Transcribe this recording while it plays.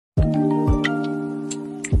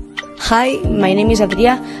Hi, my name is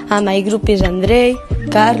Adrià, and my group is Andrei,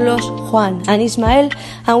 Carlos, Juan, and Ismael,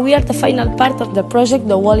 and we are the final part of the project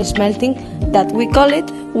The Wall is Melting, that we call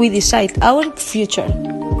it We Decide Our Future.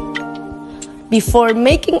 Before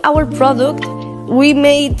making our product, we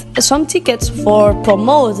made some tickets for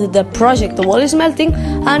promote the project The Wall is Melting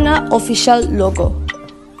and an official logo.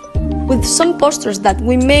 With some posters that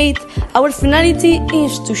we made, our finality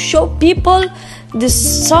is to show people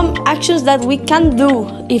some actions that we can do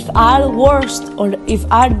if are worse or if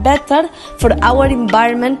are better for our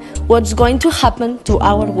environment, what's going to happen to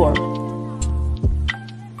our world.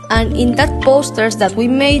 And in that posters that we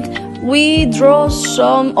made, we draw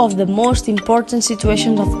some of the most important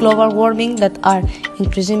situations of global warming that are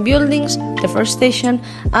increasing buildings, deforestation,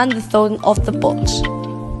 and the thawing of the poles.